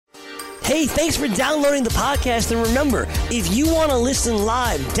Hey, thanks for downloading the podcast. And remember, if you want to listen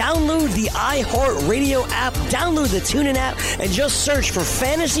live, download the iHeartRadio app, download the TuneIn app, and just search for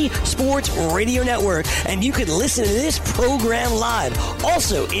Fantasy Sports Radio Network, and you can listen to this program live.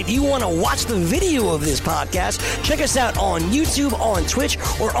 Also, if you want to watch the video of this podcast, check us out on YouTube, on Twitch,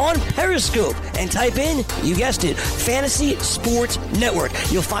 or on Periscope, and type in, you guessed it, Fantasy Sports Network.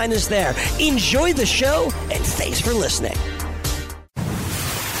 You'll find us there. Enjoy the show, and thanks for listening.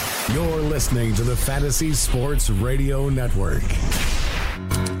 You're listening to the Fantasy Sports Radio Network.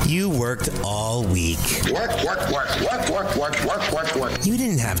 You worked all week. Work. You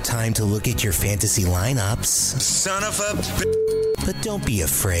didn't have time to look at your fantasy lineups. Son of a... But don't be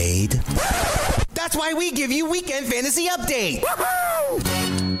afraid. That's why we give you Weekend Fantasy Update.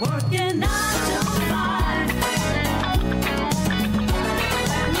 Woohoo! Working 9 to 5.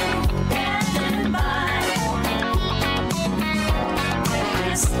 Getting by.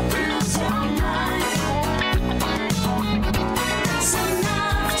 Just lose your mind. It's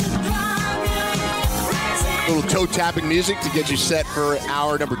enough to drive you crazy. A little toe-tapping music to get you set for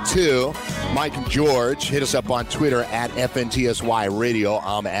hour number 2. Mike and George, hit us up on Twitter at FNTSY Radio.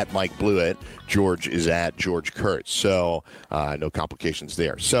 I'm at Mike Blewett. George is at George Kurtz. So no complications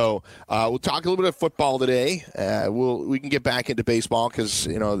there. So we'll talk a little bit of football today. We can get back into baseball because,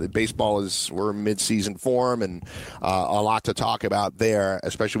 the baseball we're in mid-season form and a lot to talk about there,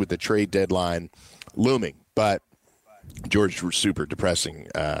 especially with the trade deadline looming. But George, we're super depressing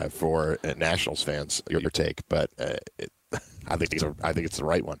for Nationals fans, your take, but I think it's the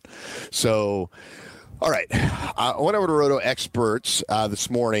right one. So, all right. I went over to Roto Experts this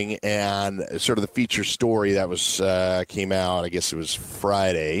morning, and sort of the feature story that was came out, I guess it was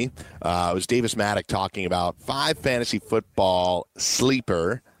Friday. It was Davis Maddock talking about 5 fantasy football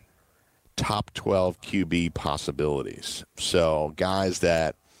sleeper top 12 QB possibilities. So, guys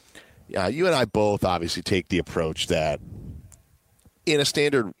that you and I both obviously take the approach that in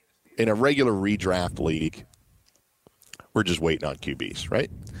a regular redraft league, we're just waiting on QBs, right?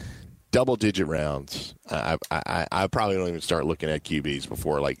 Double-digit rounds. I probably don't even start looking at QBs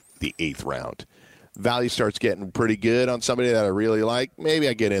before, like, the 8th round. Value starts getting pretty good on somebody that I really like. Maybe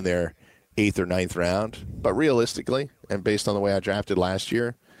I get in there 8th or 9th round. But realistically, and based on the way I drafted last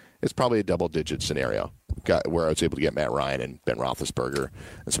year, it's probably a double-digit scenario where I was able to get Matt Ryan and Ben Roethlisberger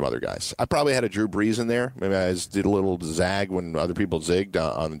and some other guys. I probably had a Drew Brees in there. Maybe I just did a little zag when other people zigged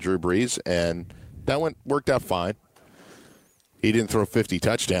on Drew Brees, and that worked out fine. He didn't throw 50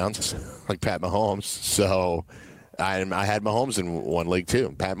 touchdowns like Pat Mahomes, so I had Mahomes in one league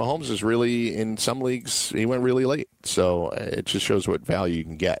too. Pat Mahomes is really, in some leagues, he went really late, so it just shows what value you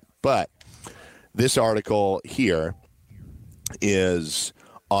can get. But this article here is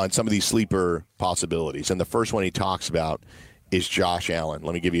on some of these sleeper possibilities, and the first one he talks about is Josh Allen.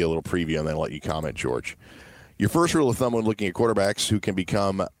 Let me give you a little preview and then let you comment, George. Your first rule of thumb when looking at quarterbacks who can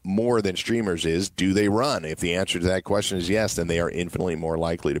become more than streamers is, do they run? If the answer to that question is yes, then they are infinitely more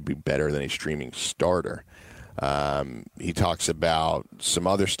likely to be better than a streaming starter. He talks about some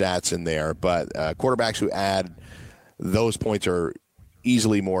other stats in there, but quarterbacks who add those points are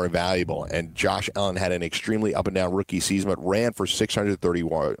easily more valuable. And Josh Allen had an extremely up-and-down rookie season, but ran for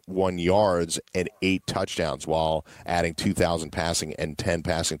 631 yards and 8 touchdowns while adding 2,000 passing and 10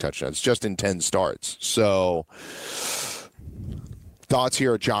 passing touchdowns just in 10 starts. So thoughts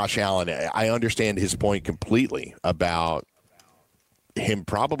here, Josh Allen. I understand his point completely about him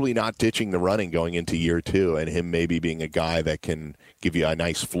probably not ditching the running going into year 2 and him maybe being a guy that can give you a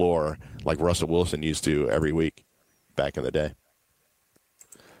nice floor like Russell Wilson used to every week back in the day.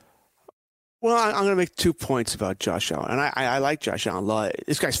 Well, I'm going to make 2 points about Josh Allen. And I like Josh Allen a lot.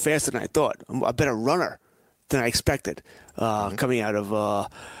 This guy's faster than I thought. I'm a better runner than I expected coming out of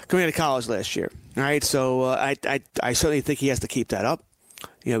college last year. All right, so I certainly think he has to keep that up.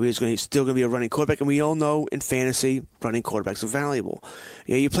 He's still going to be a running quarterback, and we all know in fantasy, running quarterbacks are valuable.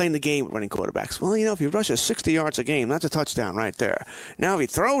 You're playing the game with running quarterbacks. Well, if he rushes 60 yards a game, that's a touchdown right there. Now, if he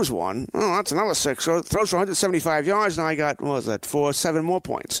throws one, that's another 6. So throws for 175 yards, now I got, 7 more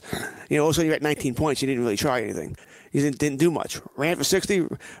points. Also, you're at 19 points. You didn't really try anything. You didn't do much. Ran for 60,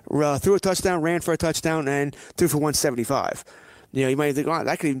 threw a touchdown, ran for a touchdown, and threw for 175. You might think,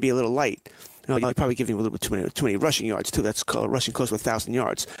 that could even be a little light. You're probably giving him a little bit too many rushing yards, too. That's rushing close to 1,000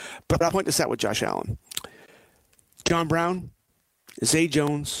 yards. But I'll point this out with Josh Allen. John Brown, Zay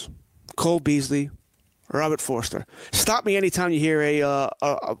Jones, Cole Beasley, Robert Forster. Stop me anytime you hear a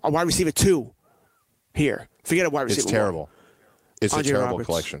wide receiver 2 here. Forget a wide receiver. It's terrible. It's Andre a terrible Roberts,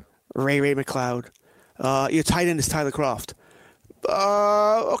 collection. Ray McLeod. Your tight end is Tyler Kroft.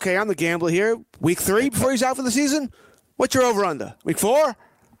 Okay, I'm the gambler here. Week 3 before he's out for the season? What's your over-under? Week 4?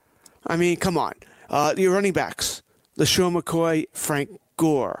 I mean, come on. Your running backs, LaShawn McCoy, Frank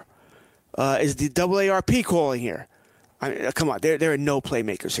Gore. Is the AARP calling here? I mean, come on. There are no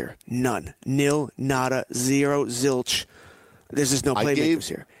playmakers here. None. Nil, nada, zero, zilch. There's just no playmakers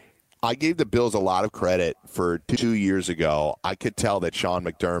here. I gave the Bills a lot of credit for 2 years ago. I could tell that Sean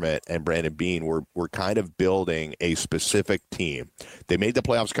McDermott and Brandon Beane were kind of building a specific team. They made the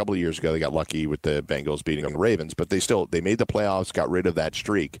playoffs a couple of years ago. They got lucky with the Bengals beating the Ravens, but they made the playoffs, got rid of that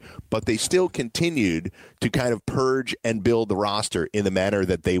streak. But they still continued to kind of purge and build the roster in the manner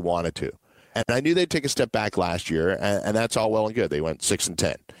that they wanted to. And I knew they'd take a step back last year, and that's all well and good. They went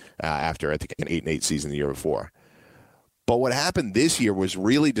 6-10 after, I think, an 8-8 season the year before. But what happened this year was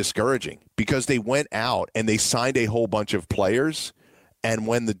really discouraging because they went out and they signed a whole bunch of players. And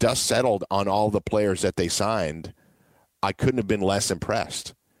when the dust settled on all the players that they signed, I couldn't have been less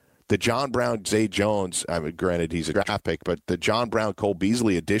impressed. The John Brown, Zay Jones, I mean, granted he's a draft pick, but the John Brown, Cole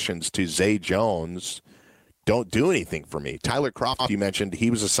Beasley additions to Zay Jones don't do anything for me. Tyler Kroft, you mentioned, he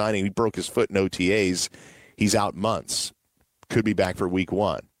was a signing. He broke his foot in OTAs. He's out months. Could be back for week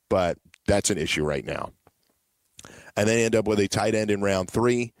 1, but that's an issue right now. And then end up with a tight end in round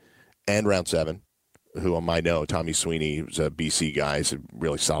 3 and round 7, who I might know, Tommy Sweeney, who's a BC guy. He's a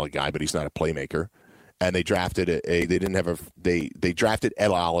really solid guy, but he's not a playmaker. And they drafted they drafted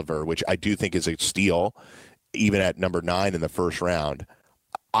Ed Oliver, which I do think is a steal, even at number 9 in the first round.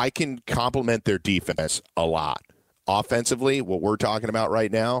 I can compliment their defense a lot. Offensively, what we're talking about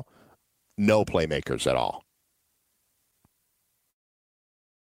right now, no playmakers at all.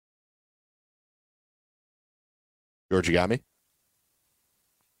 George, you got me?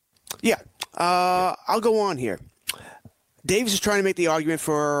 Yeah. I'll go on here. Davis is trying to make the argument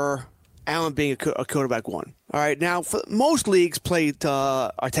for Allen being a quarterback 1. All right. Now, most leagues played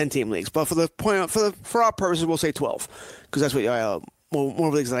are 10-team leagues, but for our purposes, we'll say 12 because that's what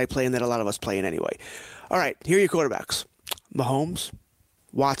more leagues that I play in that a lot of us play in anyway. All right. Here are your quarterbacks: Mahomes,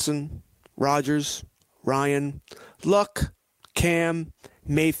 Watson, Rodgers, Ryan, Luck, Cam,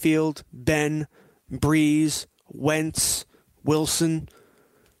 Mayfield, Ben, Breeze, Wentz, Wilson.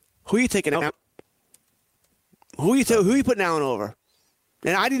 Who are you taking out? Who are you putting Allen over?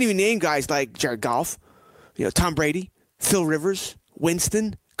 And I didn't even name guys like Jared Goff, Tom Brady, Phil Rivers,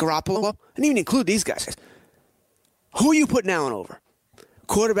 Winston, Garoppolo. I didn't even include these guys. Who are you putting Allen over?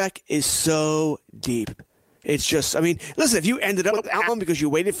 Quarterback is so deep. It's just, I mean, listen, if you ended up with Allen because you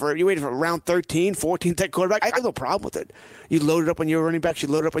waited for round 13, 14 tech quarterback, I have no problem with it. You loaded up on your running backs, you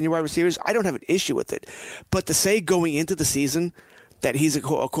loaded up on your wide receivers. I don't have an issue with it. But to say going into the season that he's a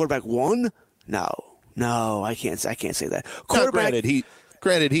quarterback 1, no, I can't say that. Quarterback.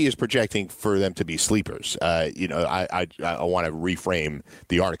 Granted, he is projecting for them to be sleepers. I want to reframe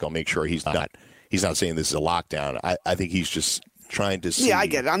the article, make sure he's not saying this is a lockdown. I think he's just trying to see. Yeah, I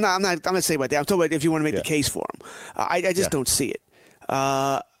get it. I'm not saying about that. I'm talking about if you want to make the case for him. I just don't see it.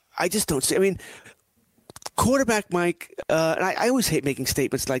 I just don't see. I mean, quarterback, Mike. And I always hate making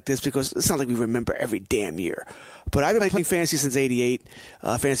statements like this because it's not like we remember every damn year. But I've been playing fantasy since '88,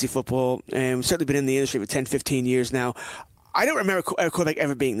 fantasy football, and we've certainly been in the industry for 10, 15 years now. I don't remember a quarterback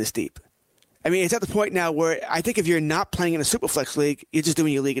ever being this deep. I mean, it's at the point now where I think if you're not playing in a Superflex league, you're just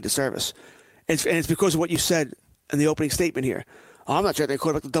doing your league a disservice. And it's because of what you said in the opening statement here. I'm not sure they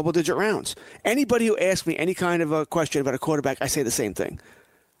quarterback the double-digit rounds. Anybody who asks me any kind of a question about a quarterback, I say the same thing.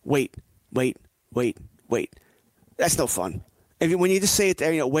 Wait. That's no fun. When you just say it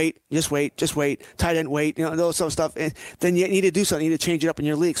there, wait, tight end, wait, those sort of stuff, and then you need to do something. You need to change it up in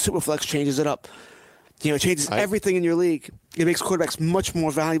your league. Superflex changes it up. It changes everything in your league. It makes quarterbacks much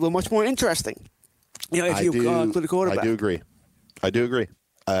more valuable, much more interesting. If you include a quarterback. I do agree.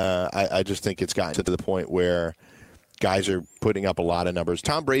 I just think it's gotten to the point where guys are putting up a lot of numbers.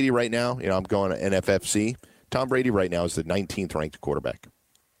 Tom Brady right now, I'm going to NFFC. Tom Brady right now is the 19th ranked quarterback.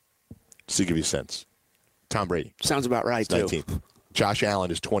 Just to give you a sense. Tom Brady. Sounds about right, too. 19th. Josh Allen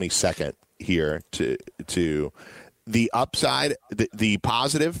is 22nd here to the upside, the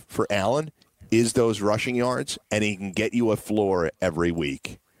positive for Allen is those rushing yards, and he can get you a floor every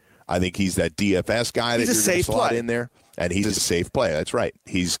week. I think he's that DFS guy that you're going to slot in there, and he's a safe play. That's right.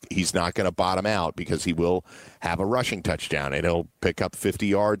 He's not going to bottom out because he will have a rushing touchdown, and he'll pick up 50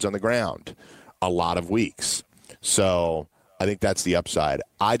 yards on the ground a lot of weeks. So I think that's the upside.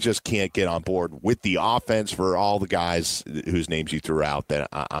 I just can't get on board with the offense for all the guys whose names you threw out that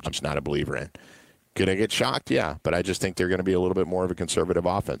I'm just not a believer in. Could I get shocked? Yeah, but I just think they're going to be a little bit more of a conservative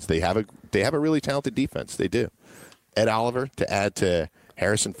offense. They have a really talented defense. They do. Ed Oliver to add to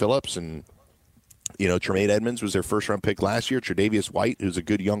Harrison Phillips and Tremaine Edmonds was their first round pick last year. Tre'Davious White, who's a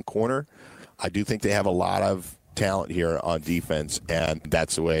good young corner. I do think they have a lot of talent here on defense, and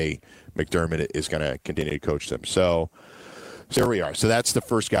that's the way McDermott is going to continue to coach them. So there we are. So that's the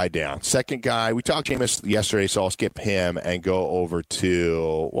first guy down. Second guy, we talked Jameis yesterday, so I'll skip him and go over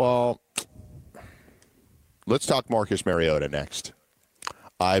to, well, let's talk Marcus Mariota next.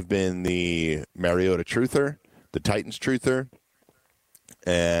 I've been the Mariota truther, the Titans truther,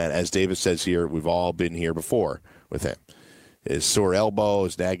 and as Davis says here, we've all been here before with him. His sore elbow,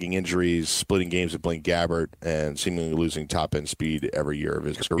 his nagging injuries, splitting games with Blaine Gabbert, and seemingly losing top-end speed every year of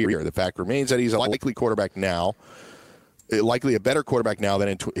his career. The fact remains that he's a likely quarterback now, likely a better quarterback now than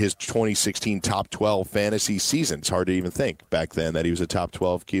in his 2016 top 12 fantasy season. It's hard to even think back then that he was a top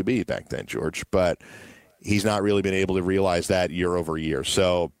 12 QB back then, George. But he's not really been able to realize that year over year.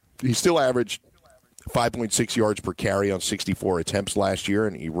 So he still averaged 5.6 yards per carry on 64 attempts last year,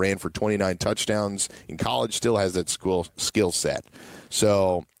 and he ran for 29 touchdowns in college, still has that skill set.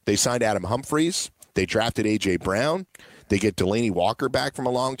 So they signed Adam Humphries. They drafted A.J. Brown. They get Delaney Walker back from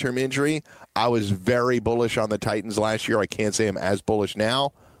a long-term injury. I was very bullish on the Titans last year. I can't say I'm as bullish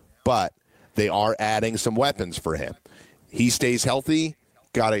now, but they are adding some weapons for him. He stays healthy.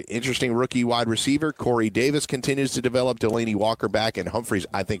 Got an interesting rookie wide receiver. Corey Davis continues to develop. Delaney Walker back, and Humphries,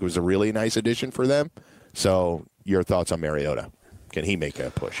 I think, was a really nice addition for them. So your thoughts on Mariota? Can he make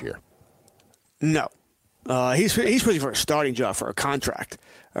a push here? No. He's pushing for a starting job, for a contract.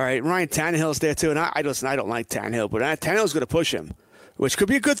 All right, Ryan Tannehill's there too, and I don't like Tannehill, but Tannehill's going to push him, which could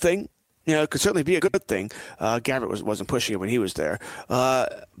be a good thing. You know, it could certainly be a good thing. Gabbert wasn't pushing him when he was there,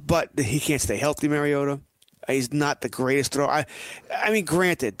 but he can't stay healthy, Mariota. He's not the greatest thrower. I mean,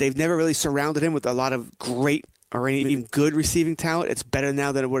 granted, they've never really surrounded him with a lot of great or even good receiving talent. It's better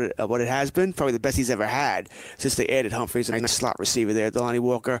now than what it has been. Probably the best he's ever had since they added Humphries, a nice slot receiver there. Delaney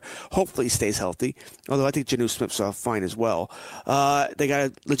Walker hopefully stays healthy, although I think Janu Smith's fine as well. They got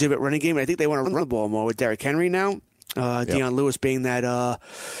a legitimate running game, and I think they want to run the ball more with Derrick Henry now. Deion Lewis being that,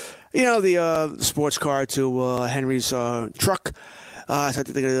 the sports car to Henry's truck. So I think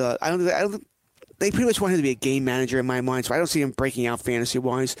they're going to. I don't think. They pretty much want him to be a game manager in my mind, so I don't see him breaking out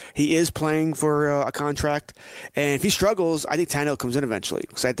fantasy-wise. He is playing for a contract, and if he struggles, I think Tannehill comes in eventually.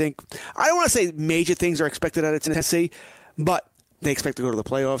 Because I don't want to say major things are expected out of Tennessee, but they expect to go to the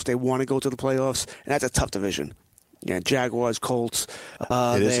playoffs. They want to go to the playoffs, and that's a tough division. Yeah, Jaguars, Colts.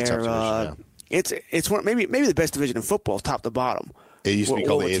 It is a tough division. It's one, maybe the best division in football, top to bottom. It used to be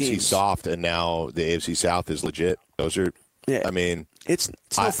called the AFC Soft, and now the AFC South is legit. Those are. Yeah. I mean, it's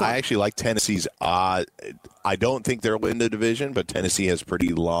no fun. I actually like Tennessee's odds. I don't think they'll win the division, but Tennessee has pretty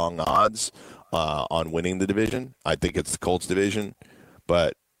long odds on winning the division. I think it's the Colts division,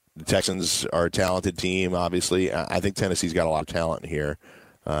 but the Texans are a talented team, obviously. I think Tennessee's got a lot of talent here.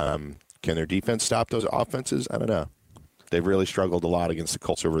 Can their defense stop those offenses? I don't know. They've really struggled a lot against the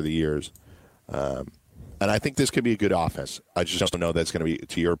Colts over the years. And I think this could be a good offense. I just don't know that's going to be,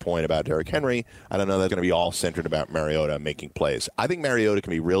 to your point about Derrick Henry, I don't know that's going to be all centered about Mariota making plays. I think Mariota can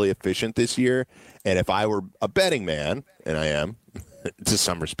be really efficient this year, and if I were a betting man, and I am, to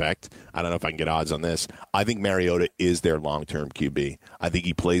some respect, I don't know if I can get odds on this, I think Mariota is their long-term QB. I think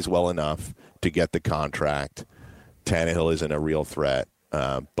he plays well enough to get the contract. Tannehill isn't a real threat.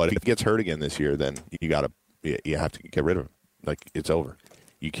 But if he gets hurt again this year, then you have to get rid of him. Like, it's over.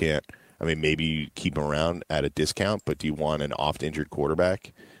 You can't. I mean, maybe you keep him around at a discount, but do you want an oft-injured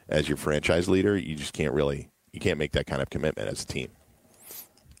quarterback as your franchise leader? You just can't make that kind of commitment as a team.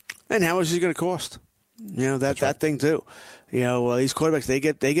 And how much is it going to cost? You know, that thing too. You know, these quarterbacks, they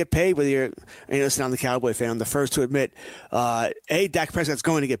get paid whether you're, listen, I'm the Cowboy fan. I'm the first to admit, A, Dak Prescott's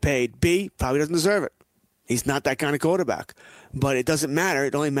going to get paid. B, probably doesn't deserve it. He's not that kind of quarterback. But it doesn't matter.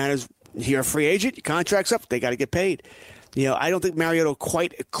 It only matters you're a free agent, your contract's up, they got to get paid. You know, I don't think Mariota will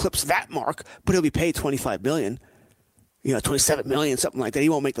quite eclipse that mark, but he'll be paid $25 million, $27 million, something like that. He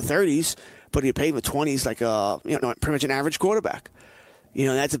won't make the 30s, but he'll pay him the 20s like pretty much an average quarterback. You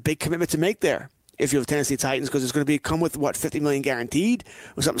know, that's a big commitment to make there if you're the Tennessee Titans, because it's going to come with, $50 million guaranteed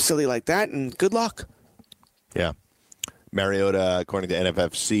or something silly like that, and good luck. Yeah. Mariota, according to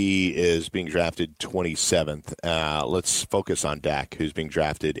NFFC, is being drafted 27th. Let's focus on Dak, who's being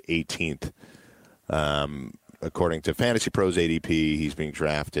drafted 18th. According to Fantasy Pros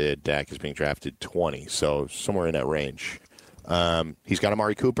ADP, Dak is being drafted 20, so somewhere in that range. He's got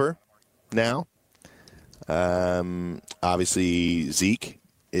Amari Cooper now. Obviously, Zeke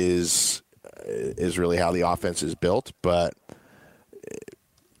is really how the offense is built, but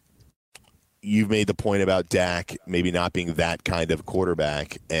you've made the point about Dak maybe not being that kind of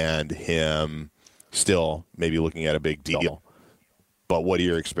quarterback and him still maybe looking at a big deal. But what are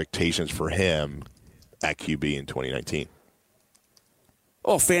your expectations for him at QB in 2019?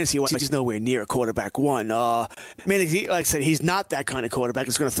 Oh, fantasy-wise, he's nowhere near a quarterback one. Like I said, he's not that kind of quarterback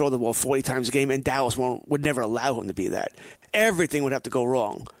that's going to throw the ball 40 times a game, and Dallas would never allow him to be that. Everything would have to go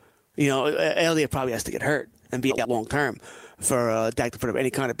wrong. Elliott probably has to get hurt and be out long-term for Dak to put up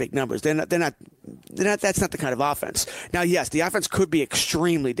any kind of big numbers. They're not. That's not the kind of offense. Now, yes, the offense could be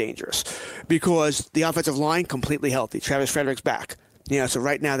extremely dangerous because the offensive line completely healthy. Travis Frederick's back. So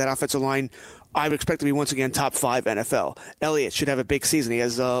right now that offensive line, I would expect to be once again top 5 NFL. Elliott should have a big season. He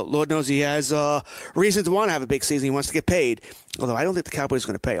has, Lord knows, he has reason to want to have a big season. He wants to get paid. Although I don't think the Cowboys are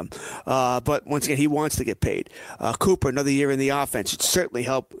going to pay him. But once again, he wants to get paid. Cooper, another year in the offense, should certainly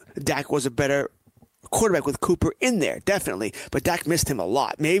help. Dak was a better quarterback with Cooper in there, definitely. But Dak missed him a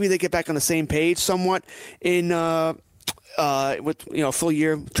lot. Maybe they get back on the same page somewhat in with full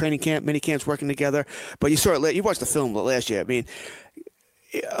year training camp, mini camps working together. But you watched the film last year. I mean,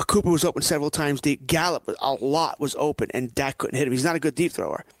 Cooper was open several times deep. Gallup a lot was open, and Dak couldn't hit him. He's not a good deep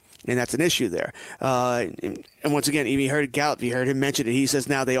thrower, and that's an issue there. And once again, even you heard Gallup, you heard him mention it. He says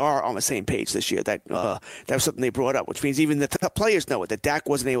now they are on the same page this year. That was something they brought up, which means even the top players know it, that Dak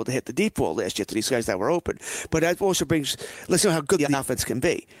wasn't able to hit the deep ball last year to these guys that were open. But that also let's know how good the offense can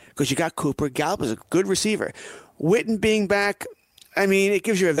be, because you got Cooper. Gallup is a good receiver. Witten being back, I mean, it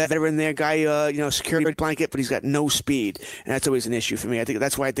gives you a veteran there, guy, security blanket, but he's got no speed, and that's always an issue for me. I think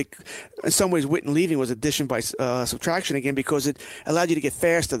that's why in some ways, Witten leaving was addition by subtraction again, because it allowed you to get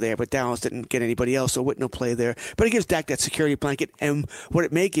faster there, but Dallas didn't get anybody else, so Witten will play there. But it gives Dak that security blanket, and what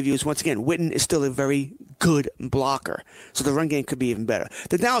it may give you is, once again, Witten is still a very good blocker, so the run game could be even better.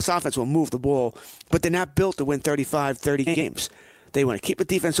 The Dallas offense will move the ball, but they're not built to win 35, 30 games. They want to keep the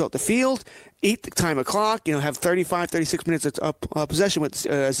defense off the field, eat the time of clock, have 35, 36 minutes of possession with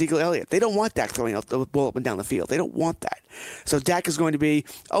Ezekiel Elliott. They don't want Dak throwing the ball up and down the field. They don't want that. So Dak is going to be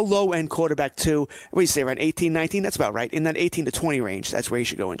a low-end quarterback, too. What do you say, around 18, 19? That's about right. In that 18 to 20 range, that's where he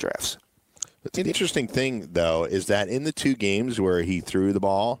should go in drafts. The interesting thing, though, is that in the 2 games where he threw the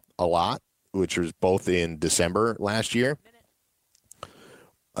ball a lot, which was both in December last year,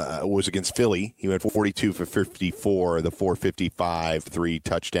 was against Philly. He went 42 for 54, the 455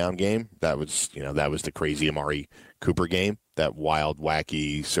 3-touchdown game. That was the crazy Amari Cooper game, that wild,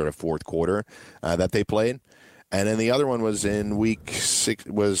 wacky sort of fourth quarter that they played. And then the other one was in week 6,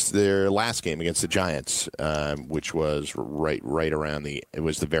 was their last game against the Giants, which was right around it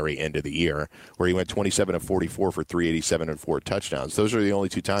was the very end of the year, where he went 27 of 44 for 387 and 4 touchdowns. Those are the only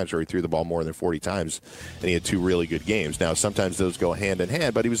 2 times where he threw the ball more than 40 times, and he had 2 really good games. Now, sometimes those go hand in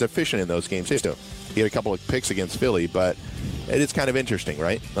hand, but he was efficient in those games too. He had a couple of picks against Philly, but it is kind of interesting,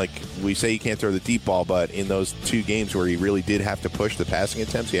 right? Like, we say he can't throw the deep ball, but in those 2 games where he really did have to push the passing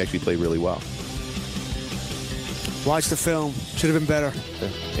attempts, he actually played really well. Watch the film. Should have been better.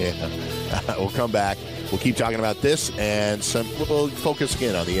 Yeah. We'll come back. We'll keep talking about this, and we'll focus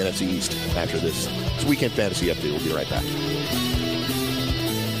again on the NFC East after this Weekend Fantasy Update. We'll be right back.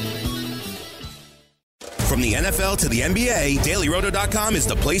 From the NFL to the NBA, DailyRoto.com is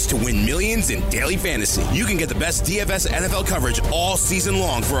the place to win millions in daily fantasy. You can get the best DFS NFL coverage all season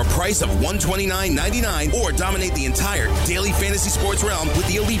long for a price of $129.99, or dominate the entire daily fantasy sports realm with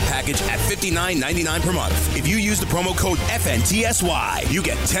the Elite Package at $59.99 per month. If you use the promo code FNTSY, you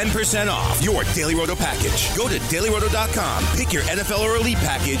get 10% off your Daily Roto package. Go to DailyRoto.com, pick your NFL or Elite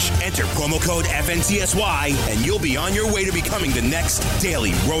Package, enter promo code FNTSY, and you'll be on your way to becoming the next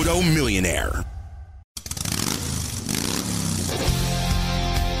Daily Roto millionaire.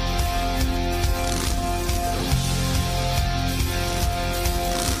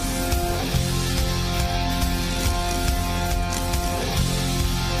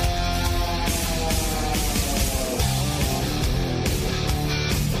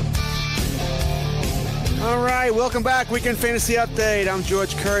 Welcome back. Weekend Fantasy Update. I'm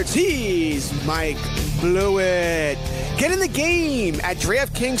George Kurtz. He's Mike Blewett. Get in the game at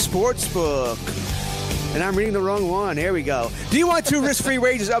DraftKings Sportsbook. And I'm reading the wrong one. Here we go. Do you want 2 risk-free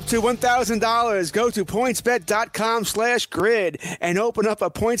wagers up to $1,000? Go to pointsbet.com/grid and open up a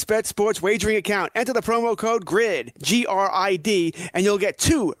PointsBet sports wagering account. Enter the promo code GRID, G-R-I-D, and you'll get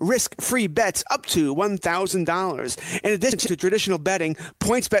 2 risk-free bets up to $1,000. In addition to traditional betting,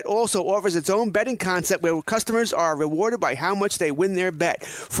 PointsBet also offers its own betting concept where customers are rewarded by how much they win their bet.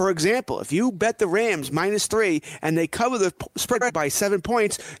 For example, if you bet the Rams -3 and they cover the spread by 7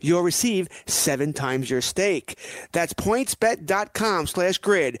 points, you'll receive 7 times your stake. That's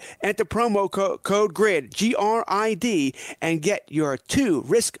pointsbet.com/grid. Enter promo code GRID, G-R-I-D, and get your 2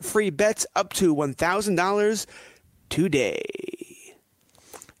 risk-free bets up to $1,000 today.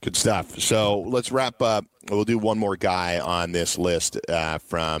 Good stuff. So let's wrap up. We'll do one more guy on this list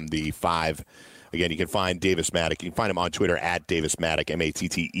from the 5 Again, you can find Davis Mattek. You can find him on Twitter at Davis Mattek,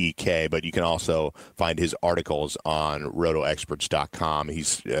 Mattek. But you can also find his articles on RotoExperts.com.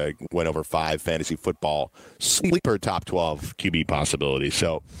 He's went over 5 fantasy football sleeper top 12 QB possibilities.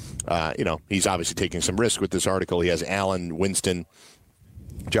 So, he's obviously taking some risk with this article. He has Allen, Winston,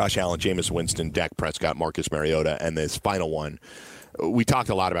 Josh Allen, Jameis Winston, Dak Prescott, Marcus Mariota, and this final one. We talked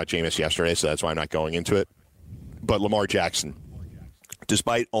a lot about Jameis yesterday, so that's why I'm not going into it. But Lamar Jackson,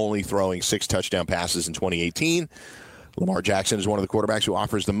 despite only throwing 6 touchdown passes in 2018, Lamar Jackson is one of the quarterbacks who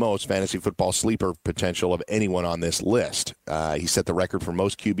offers the most fantasy football sleeper potential of anyone on this list. He set the record for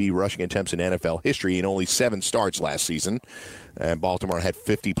most QB rushing attempts in NFL history in only 7 starts last season. And Baltimore had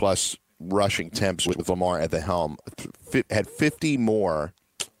 50-plus rushing attempts with Lamar at the helm. Had 50 more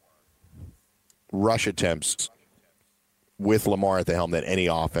rush attempts with Lamar at the helm than any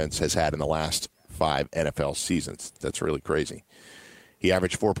offense has had in the last 5 NFL seasons. That's really crazy. He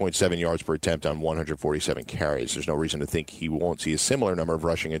averaged 4.7 yards per attempt on 147 carries. There's no reason to think he won't see a similar number of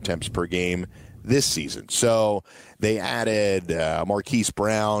rushing attempts per game this season. So they added Marquise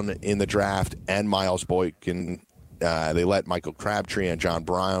Brown in the draft and Miles Boykin. They let Michael Crabtree and John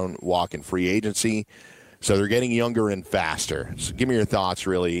Brown walk in free agency. So they're getting younger and faster. So give me your thoughts,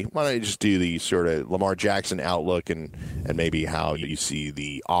 really. Why don't you just do the sort of Lamar Jackson outlook and maybe how you see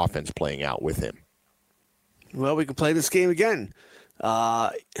the offense playing out with him? Well, we can play this game again.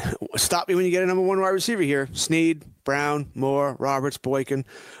 Stop me when you get a number 1 wide receiver here. Snead, Brown, Moore, Roberts, Boykin.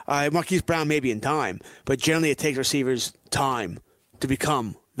 Marquise Brown maybe in time, but generally it takes receivers time to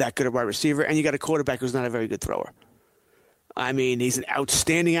become that good a wide receiver, and you got a quarterback who's not a very good thrower. I mean, he's an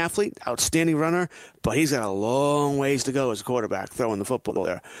outstanding athlete, outstanding runner, but he's got a long ways to go as a quarterback throwing the football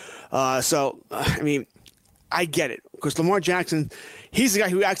there. I get it, because Lamar Jackson, he's the guy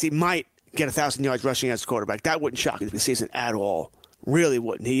who actually might get 1,000 yards rushing as a quarterback. That wouldn't shock me this season at all. Really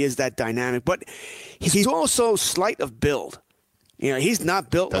wouldn't. He is that dynamic, but he's also slight of build. He's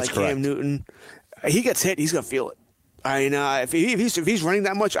not built That's like correct. Cam Newton. He gets hit, he's going to feel it. I mean, if he's running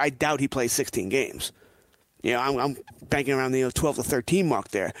that much, I doubt he plays 16 games. I'm banking around the 12 to 13 mark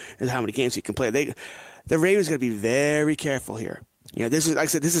there is how many games he can play. The Ravens got to be very careful here. This is, like I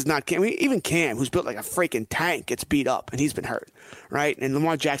said, this is not Cam. I mean, even Cam, who's built like a freaking tank, gets beat up, and he's been hurt, right? And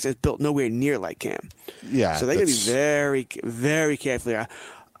Lamar Jackson is built nowhere near like Cam. Yeah. So they got to be very, very careful here.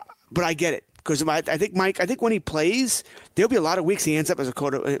 But I get it, because I think when he plays, there'll be a lot of weeks he ends up as a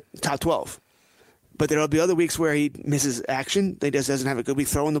top 12. But there'll be other weeks where he misses action. He just doesn't have a good week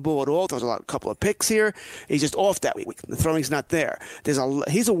throwing the ball at all. Throws a couple of picks here. He's just off that week. The throwing's not there. He's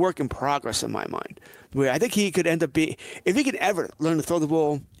a work in progress in my mind. Where I think he could end up if he could ever learn to throw the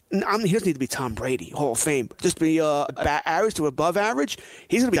ball. He doesn't need to be Tom Brady, Hall of Fame. Just be average to above average.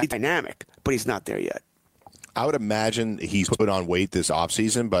 He's going to be dynamic, but he's not there yet. I would imagine he's put on weight this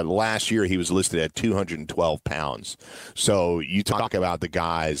offseason, but last year he was listed at 212 pounds. So you talk about the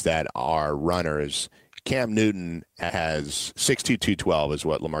guys that are runners. Cam Newton has 6'2", 212 is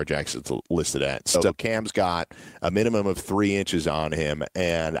what Lamar Jackson's listed at. So Cam's got a minimum of 3 inches on him,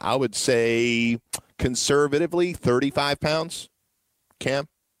 and I would say conservatively 35 pounds, Cam.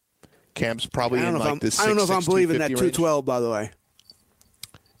 Cam's probably in like this 6'6", I don't know if I'm believing that 250 range. 212, by the way.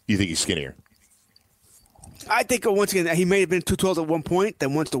 You think he's skinnier? I think, once again, he may have been 212 at one point.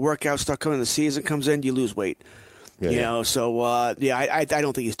 Then once the workouts start coming, the season comes in, you lose weight. I don't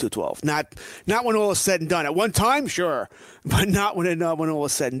think he's 212. Not when all is said and done. At one time, sure, but not when all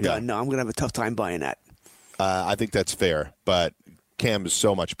is said and done. No, I'm going to have a tough time buying that. I think that's fair, but Cam is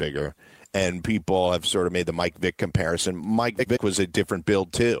so much bigger, and people have sort of made the Mike Vick comparison. Mike Vick was a different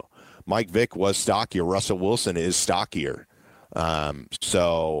build, too. Mike Vick was stockier. Russell Wilson is stockier.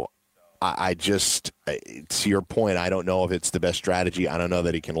 I just, to your point, I don't know if it's the best strategy. I don't know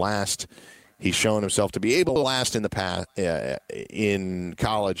that he can last. He's shown himself to be able to last in the past, in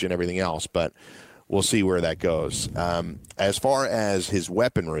college and everything else, but we'll see where that goes. As far as his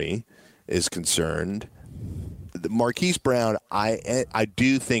weaponry is concerned, Marquise Brown, I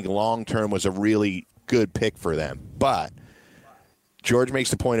do think long-term was a really good pick for them, but George makes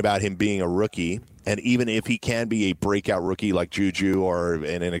the point about him being a rookie, and even if he can be a breakout rookie like Juju or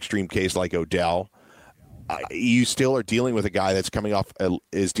in an extreme case like Odell, you still are dealing with a guy that's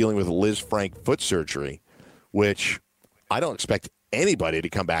is dealing with Liz Frank foot surgery, which I don't expect anybody to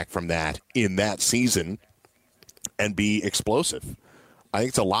come back from that in that season and be explosive. I think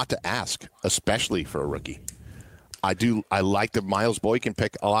it's a lot to ask, especially for a rookie. I like the Miles Boykin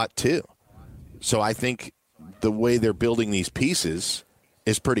pick a lot too. So I think the way they're building these pieces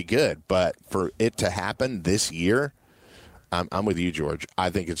is pretty good, but for it to happen this year, I'm with you, George. I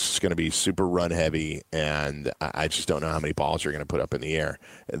think it's going to be super run heavy, and I just don't know how many balls they're going to put up in the air.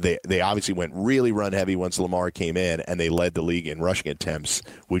 They obviously went really run heavy once Lamar came in, and they led the league in rushing attempts.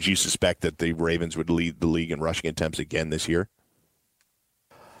 Would you suspect that the Ravens would lead the league in rushing attempts again this year?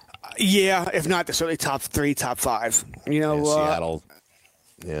 Yeah, if not, they're certainly top 3, top 5. Seattle.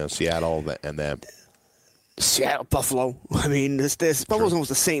 Seattle, and then Seattle, Buffalo. I mean, Buffalo's almost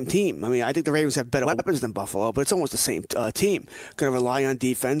the same team. I mean, I think the Ravens have better weapons than Buffalo, but it's almost the same team. Going to rely on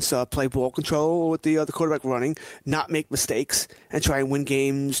defense, play ball control with the quarterback running, not make mistakes, and try and win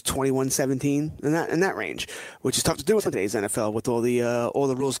games 21-17 in that range, which is tough to do in today's NFL with all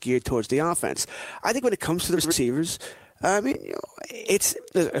the rules geared towards the offense. I think when it comes to the receivers, I mean,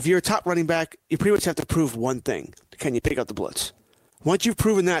 if you're a top running back, you pretty much have to prove one thing: can you pick up the blitz? Once you've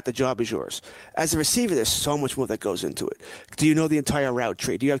proven that, the job is yours. As a receiver, there's so much more that goes into it. Do you know the entire route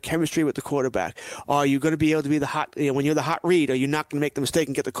tree? Do you have chemistry with the quarterback? Are you going to be able to be the hot, when you're the hot read, are you not going to make the mistake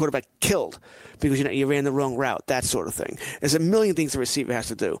and get the quarterback killed because you ran the wrong route? That sort of thing. There's a million things the receiver has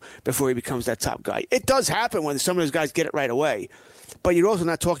to do before he becomes that top guy. It does happen when some of those guys get it right away, but you're also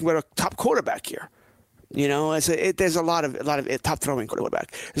not talking about a top quarterback here. There's a lot of top throwing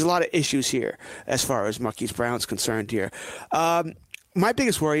quarterback. There's a lot of issues here as far as Marquise Brown's concerned here. My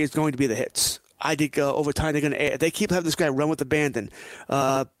biggest worry is going to be the hits. I think over time they keep having this guy run with abandon.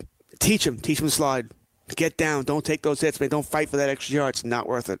 Teach him to slide, get down, don't take those hits, man. Don't fight for that extra yard. It's not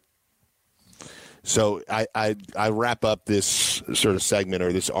worth it. So I wrap up this sort of segment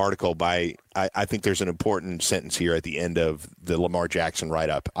or this article by I think there's an important sentence here at the end of the Lamar Jackson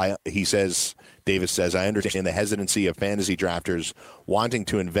write-up. Davis says, I understand the hesitancy of fantasy drafters wanting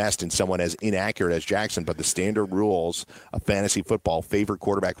to invest in someone as inaccurate as Jackson, but the standard rules of fantasy football favor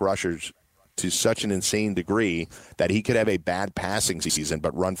quarterback rushers to such an insane degree that he could have a bad passing season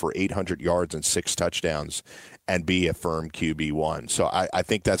but run for 800 yards and 6 touchdowns and be a firm QB1. So I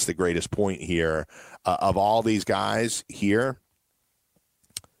think that's the greatest point here. Of all these guys here,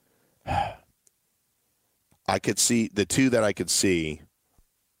 I could see the two that I could see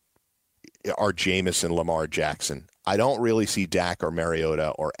are Jameis and Lamar Jackson. I don't really see Dak or Mariota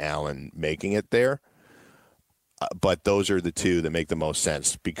or Allen making it there, but those are the two that make the most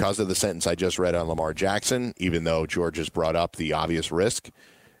sense. Because of the sentence I just read on Lamar Jackson, even though George has brought up the obvious risk,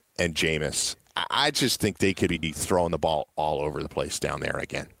 and Jameis, I just think they could be throwing the ball all over the place down there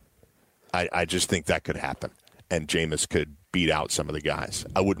again. I just think that could happen, and Jameis could beat out some of the guys.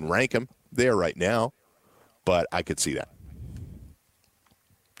 I wouldn't rank him there right now, but I could see that.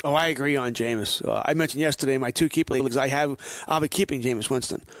 Oh, I agree on Jameis. I mentioned yesterday my 2 keeper leagues. I'll be keeping Jameis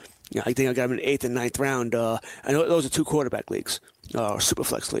Winston. I think I got him in the 8th and 9th round. I know those are 2 quarterback leagues, or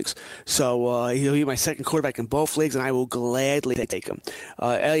Superflex leagues. So he'll be my second quarterback in both leagues, and I will gladly take him.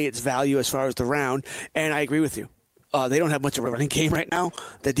 Elliott's value as far as the round, and I agree with you. They don't have much of a running game right now.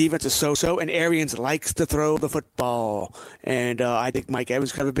 The defense is so-so, and Arians likes to throw the football. And I think Mike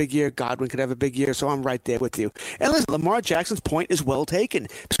Evans could have a big year. Godwin could have a big year, so I'm right there with you. And listen, Lamar Jackson's point is well taken.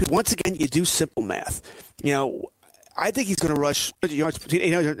 Because once again, you do simple math. I think he's going to rush 100 yards between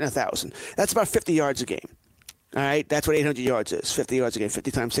 800 and 1,000. That's about 50 yards a game. All right? That's what 800 yards is. 50 yards a game. 50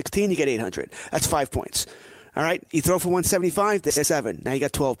 times 16, you get 800. That's 5 points. All right, you throw for 175, there's 7. Now you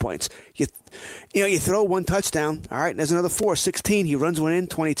got 12 points. You throw 1 touchdown. All right, there's another 4, 16. He runs one in,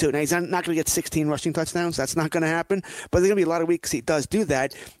 22. Now he's not going to get 16 rushing touchdowns. That's not going to happen. But there's going to be a lot of weeks he does do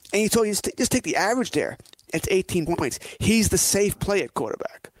that. And you just take the average there. It's 18 points. He's the safe play at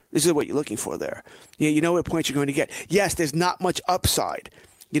quarterback. This is what you're looking for there. You know what points you're going to get. Yes, there's not much upside.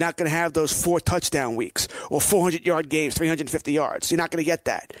 You're not going to have those 4 touchdown weeks or 400-yard games, 350 yards. You're not going to get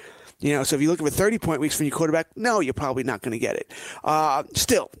that. So if you're looking for 30-point weeks from your quarterback, no, you're probably not going to get it.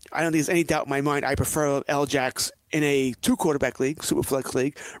 Still, I don't think there's any doubt in my mind. I prefer L. Jacks in a 2-quarterback league, Superflex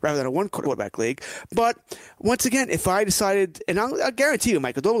league, rather than a 1-quarterback league. But once again, if I decided, and I'll guarantee you,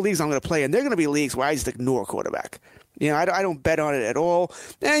 Michael, all the leagues I'm going to play in, they're going to be leagues where I just ignore quarterback. I don't bet on it at all.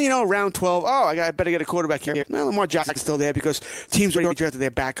 And, round 12, I better get a quarterback here. Well, Lamar Jackson's still there because teams already drafted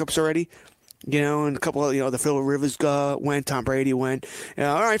their backups already. And a couple of, the Phil Rivers went, Tom Brady went.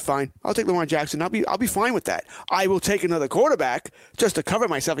 All right, fine. I'll take Lamar Jackson. I'll be fine with that. I will take another quarterback just to cover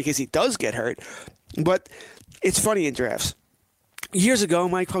myself in case he does get hurt. But it's funny in drafts. Years ago,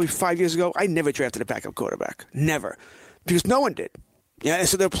 Mike, probably 5 years ago, I never drafted a backup quarterback. Never. Because no one did. Yeah,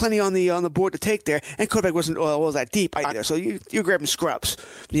 so there were plenty on the board to take there, and quarterback wasn't all that deep either. So you're grabbing scrubs.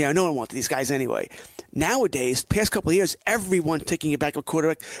 No one wanted these guys anyway. Nowadays, past couple of years, everyone's taking a backup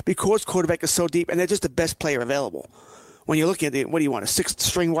quarterback because quarterback is so deep, and they're just the best player available. When you're looking at what do you want, a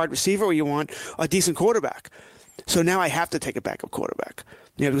 6th-string wide receiver, or you want a decent quarterback? So now I have to take a backup quarterback.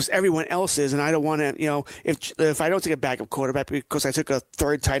 Because everyone else is, and I don't want to, if I don't take a backup quarterback because I took a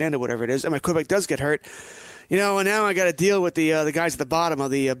third tight end or whatever it is, and my quarterback does get hurt, and now I got to deal with the guys at the bottom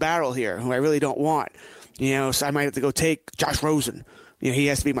of the barrel here who I really don't want. So I might have to go take Josh Rosen. He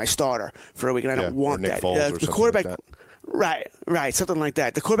has to be my starter for a week, and I don't want Nick that. Foles or The something quarterback. like that. Right, something like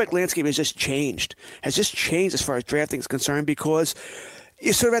that. The quarterback landscape has just changed as far as drafting is concerned because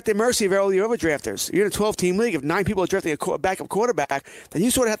you're sort of at the mercy of all your other drafters. You're in a 12-team league. If 9 people are drafting a backup quarterback, then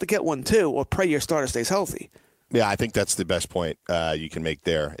you sort of have to get one too, or pray your starter stays healthy. Yeah, I think that's the best point you can make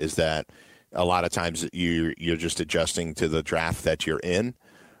there is that a lot of times you're just adjusting to the draft that you're in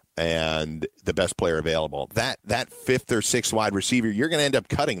and the best player available. That 5th or 6th wide receiver, you're going to end up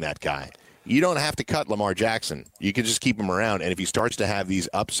cutting that guy. You don't have to cut Lamar Jackson. You can just keep him around. And if he starts to have these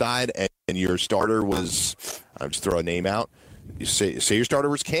upside and your starter was, I'll just throw a name out, you say your starter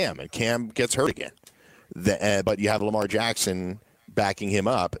was Cam, and Cam gets hurt again. But you have Lamar Jackson backing him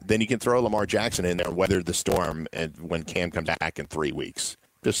up, then you can throw Lamar Jackson in there and weather the storm and when Cam comes back in 3 weeks.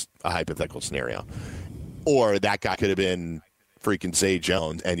 Just a hypothetical scenario. Or that guy could have been freaking Zay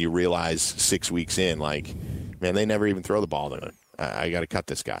Jones, and you realize 6 weeks in, like, man, they never even throw the ball to him. I got to cut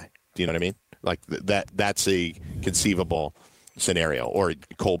this guy. Do you know what I mean? Like that's a conceivable scenario. Or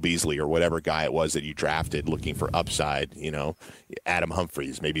Cole Beasley or whatever guy it was that you drafted looking for upside, Adam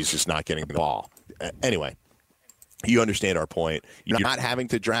Humphries. Maybe he's just not getting the ball. Anyway, you understand our point. You're not having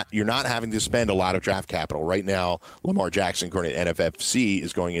to spend a lot of draft capital. Right now, Lamar Jackson, according to NFFC,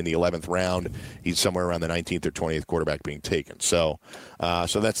 is going in the 11th round. He's somewhere around the 19th or 20th quarterback being taken. So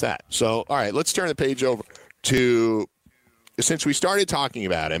that's that. So, all right, let's turn the page over to, since we started talking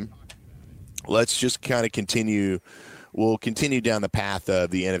about him, let's just kind of continue. We'll continue down the path of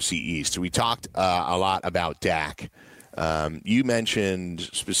the NFC East. We talked a lot about Dak. You mentioned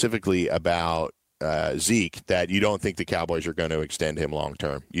specifically about Zeke that you don't think the Cowboys are going to extend him long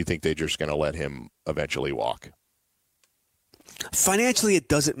term. You think they're just going to let him eventually walk? Financially, it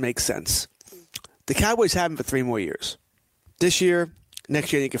doesn't make sense. The Cowboys have him for 3 more years. This year,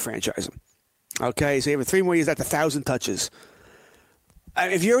 next year, you can franchise him. Okay, so you have 3 more years. That's 1,000 touches.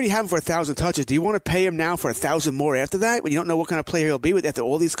 If you already have him for 1,000 touches, do you want to pay him now for 1,000 more after that when you don't know what kind of player he'll be with after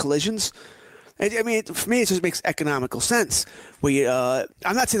all these collisions? I mean, for me, it just makes economical sense. I'm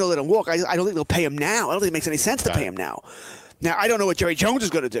not saying they'll let him walk. I don't think they'll pay him now. I don't think it makes any sense to pay him now. Now, I don't know what Jerry Jones is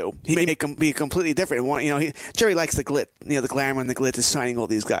going to do. He may be completely different. Jerry likes the glit, the glamour and the glitz is signing all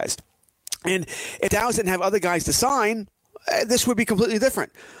these guys. And if Dallas didn't have other guys to sign, this would be completely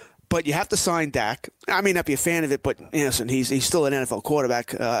different. But you have to sign Dak. I may not be a fan of it, but he's still an NFL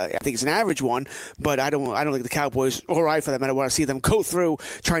quarterback. I think he's an average one, but I don't think the Cowboys, or I for that matter, want to see them go through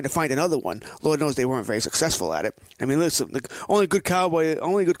trying to find another one. Lord knows they weren't very successful at it. I mean, listen, the only good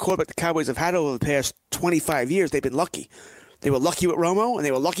quarterback the Cowboys have had over the past 25 years, they've been lucky. They were lucky with Romo, and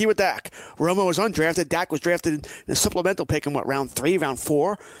they were lucky with Dak. Romo was undrafted. Dak was drafted in a supplemental pick in round 3, round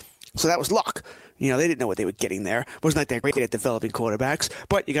 4. So that was luck. They didn't know what they were getting there. Wasn't like they're great at developing quarterbacks.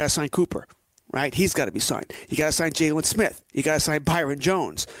 But you got to sign Cooper, right? He's got to be signed. You got to sign Jalen Smith. You got to sign Byron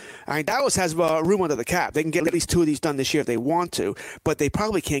Jones. I mean, Dallas has room under the cap. They can get at least 2 of these done this year if they want to, but they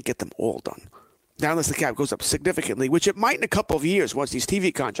probably can't get them all done. Now, unless the cap goes up significantly, which it might in a couple of years once these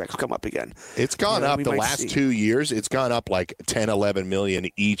TV contracts come up again. It's gone up the last 2 years. It's gone up like 10, 11 million